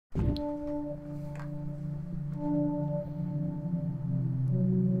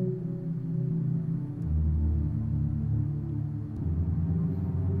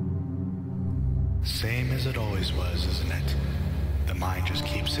Same as it always was, isn't it? The mind just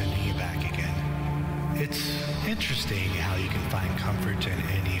keeps sending you back again. It's interesting how you can find comfort in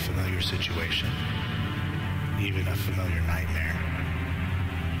any familiar situation, even a familiar nightmare.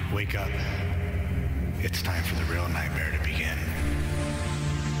 Wake up. It's time for the real nightmare to begin.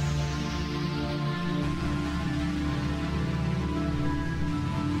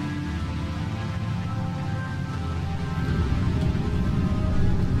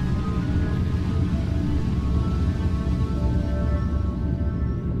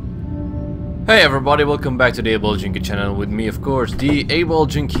 Hey everybody, welcome back to the AWOL Junkie channel with me, of course, the AWOL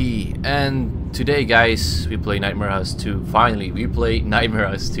Junkie. And today, guys, we play Nightmare House 2. Finally, we play Nightmare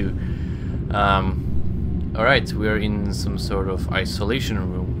House 2. Alright, we're in some sort of isolation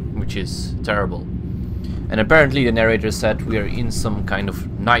room, which is terrible. And apparently the narrator said we are in some kind of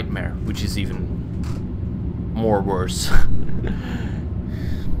nightmare, which is even more worse.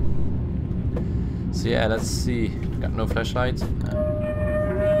 So yeah, let's see. Got no flashlight.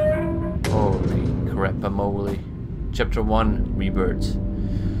 Holy crap-a-moly. Chapter 1, Rebirth.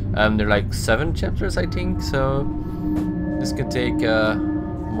 There are like 7 chapters, I think, so this could take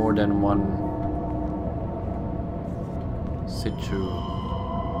more than one sit-through.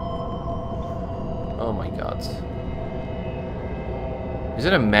 Oh my god. Is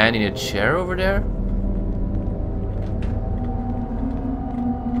it a man in a chair over there?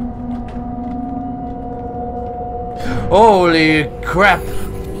 Holy crap!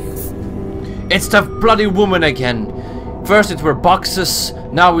 It's the bloody woman again. First it were boxes,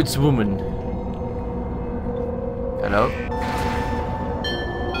 now it's woman. Hello?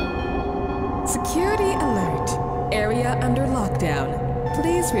 Security alert. Area under lockdown.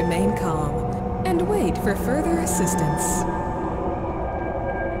 Please remain calm and wait for further assistance.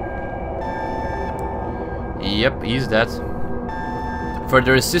 Yep, he's dead.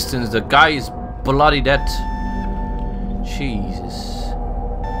 Further assistance, the guy is bloody dead. Jesus.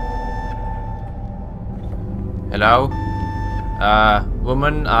 Hello?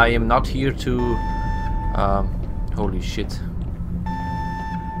 Woman, I am not here to... holy shit.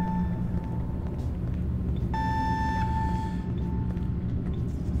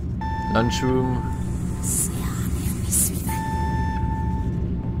 Lunchroom.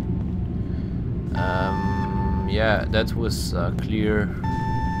 Yeah, that was clear.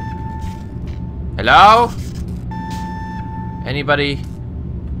 Hello? Anybody?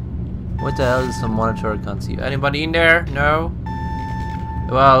 What the hell is the monitor? I can't see. Anybody in there? No?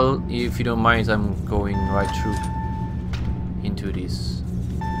 Well, if you don't mind, I'm going right through into this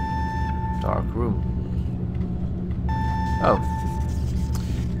dark room. Oh.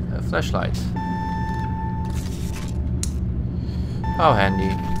 A flashlight. How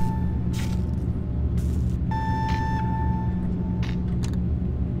handy.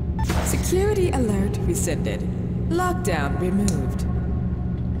 Security alert rescinded. Lockdown removed.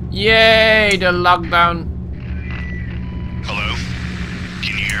 Yay, the lockdown. Hello?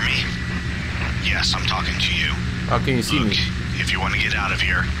 Can you hear me? Yes, I'm talking to you. How can you see Look, me? if you want to get out of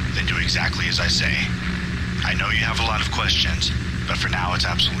here, then do exactly as I say. I know you have a lot of questions, but for now it's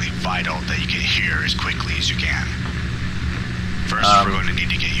absolutely vital that you get here as quickly as you can. First, we're going to need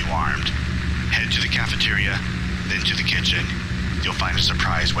to get you armed. Head to the cafeteria, then to the kitchen. You'll find a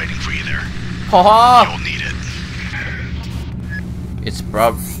surprise waiting for you there. Haha! You'll need it. It's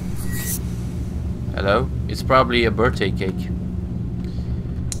Hello? It's probably a birthday cake.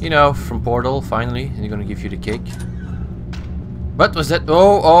 You know, from Portal, finally. And they're gonna give you the cake. What was that?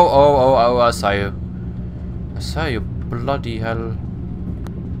 Oh, I saw you. I saw you, bloody hell.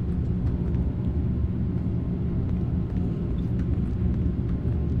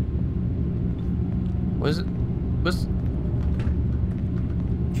 Was it?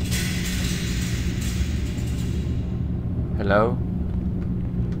 Hello?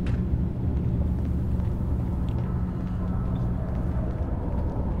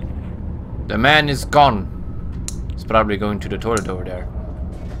 The man is gone. He's probably going to the toilet over there.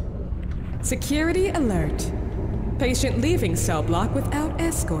 Security alert. Patient leaving cell block without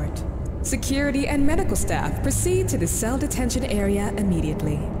escort. Security and medical staff proceed to the cell detention area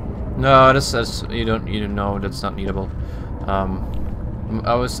immediately. No, that's you don't know, that's not needable.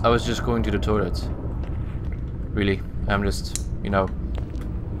 I was just going to the toilet. Really, I'm just, you know,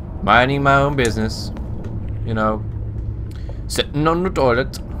 minding my own business. You know, sitting on the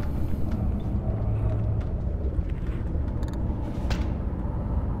toilet.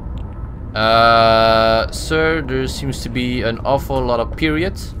 Sir, there seems to be an awful lot of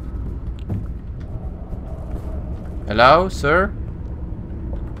periods. Hello, sir?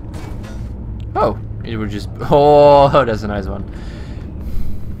 Oh, it was just... Oh, that's a nice one.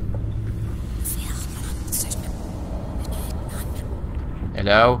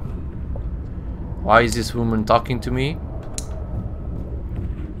 Hello? Why is this woman talking to me?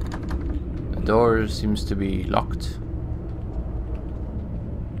 The door seems to be locked.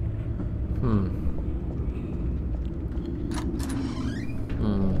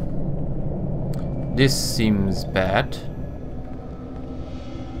 This seems bad.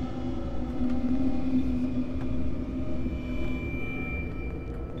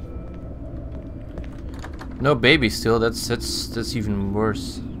 No baby still, that's even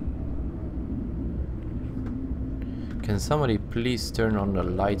worse. Can somebody please turn on the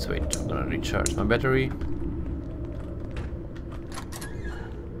lights? Wait, I'm gonna recharge my battery.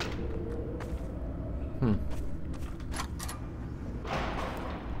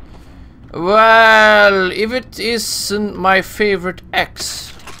 Well, if it isn't my favorite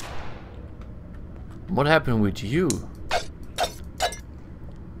ex, what happened with you?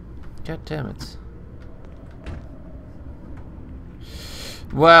 God damn it.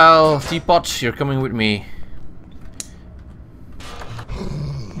 Well, Teapot, you're coming with me.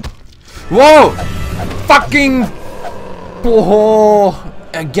 Whoa! Fucking... Oh,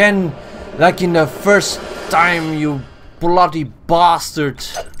 again, like in the first time, you bloody bastard.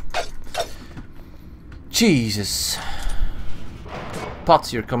 Jesus.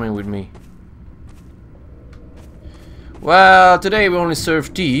 Potts, you're coming with me. Well, today we only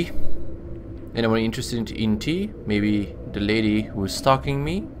serve tea. Anyone interested in tea? Maybe the lady who was stalking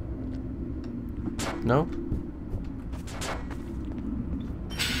me? No?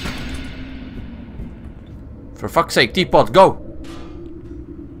 For fuck's sake, Teapot, go!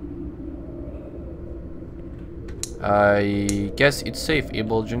 I guess it's safe,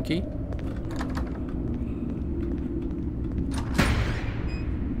 able junkie.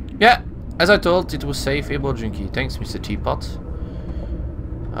 Yeah, as I told, it was safe, able junkie. Thanks, Mr. Teapot.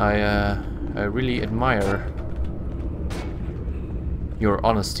 I really admire your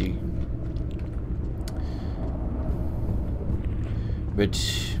honesty. But,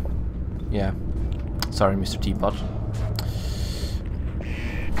 yeah. Sorry, Mr. Teapot.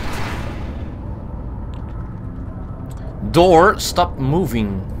 Door, stop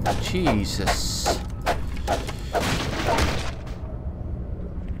moving. Jesus.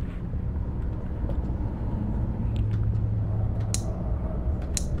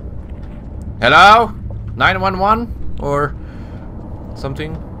 Hello? 911? Or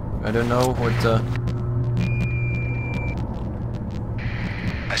something? I don't know what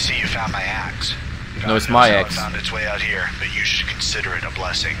I see you found my axe. No, it's my axe. It found its way out here, but you should consider it a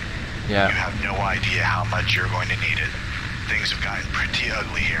blessing. Yeah. You have no idea how much you're going to need it. Things have gotten pretty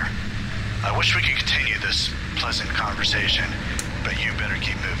ugly here. I wish we could continue this pleasant conversation, but you better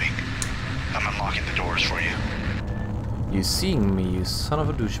keep moving. I'm unlocking the doors for you. You seeing me, you son of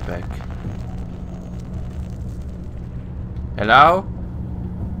a douchebag. Hello?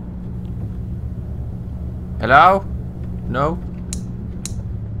 Hello? No?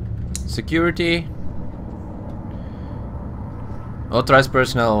 Security? Authorized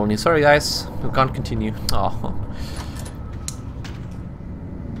personnel only. Sorry guys, we can't continue. Oh.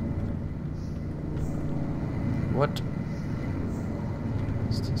 What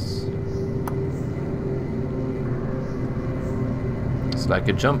is this? It's like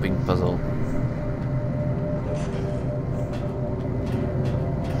a jumping puzzle.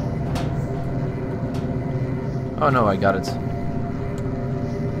 Oh no, I got it.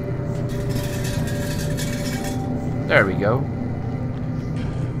 There we go.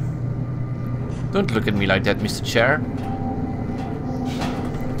 Don't look at me like that, Mr. Chair.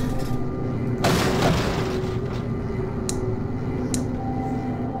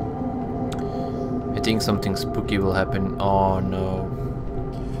 I think something spooky will happen. Oh no.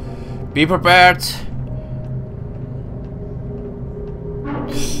 Be prepared!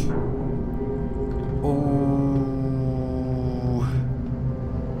 Ooh.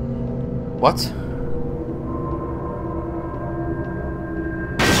 What?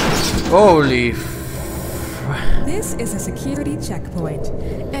 Holy This is a security checkpoint.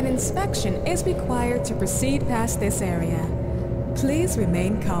 An inspection is required to proceed past this area. Please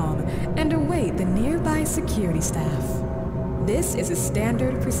remain calm and await the nearby security staff. This is a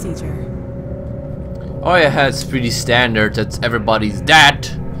standard procedure. Oh yeah, it's pretty standard that everybody's dead.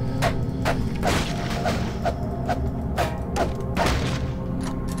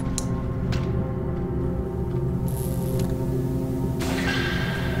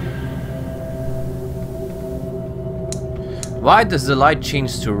 Why does the light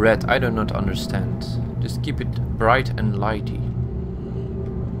change to red? I do not understand. This Just keep it bright and lighty.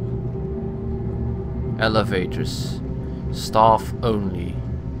 Elevators. Staff only.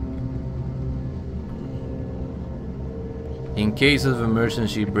 In case of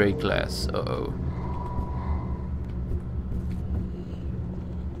emergency, break glass. Uh-oh.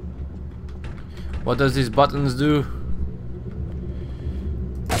 What does these buttons do?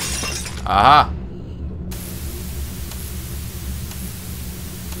 Aha!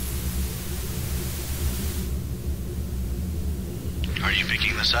 Are you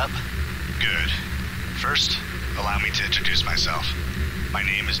picking this up? Good. First, allow me to introduce myself. My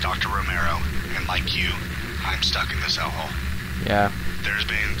name is Dr. Romero, and like you, I'm stuck in this hellhole. Yeah. There's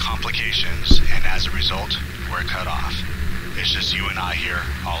been complications, and as a result, we're cut off. It's just you and I here,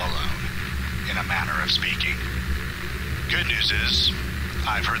 all alone, in a manner of speaking. Good news is,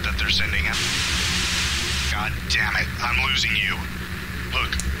 I've heard that they're sending him. God damn it, I'm losing you.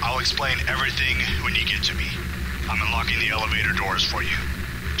 Look, I'll explain everything when you get to me. I'm unlocking the elevator doors for you.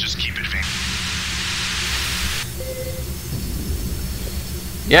 Just keep advancing.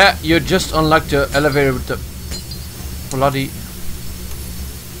 Yeah, you just unlocked the elevator with the bloody...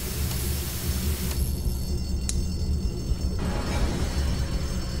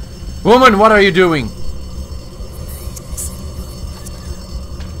 Woman, what are you doing?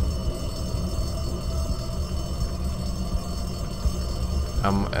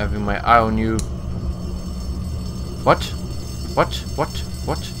 I'm having my eye on you. What? What? What?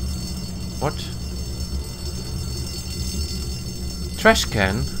 What? What? Trash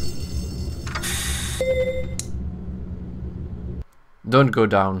can? Don't go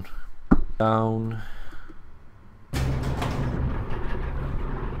down. Down.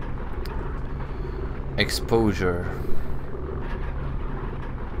 Exposure.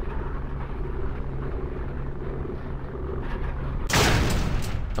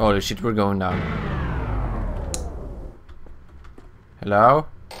 Holy shit, we're going down. Hello?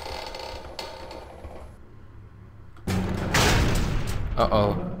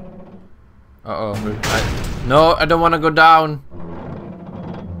 Uh-oh. Uh-oh. No, I don't want to go down.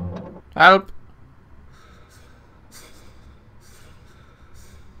 Help.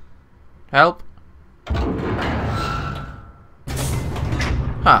 Help.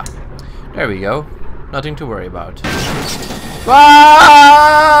 Huh. There we go. Nothing to worry about.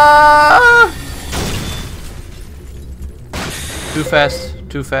 Ah! Too fast,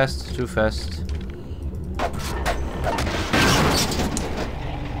 too fast, too fast.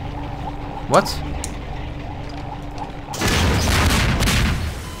 What?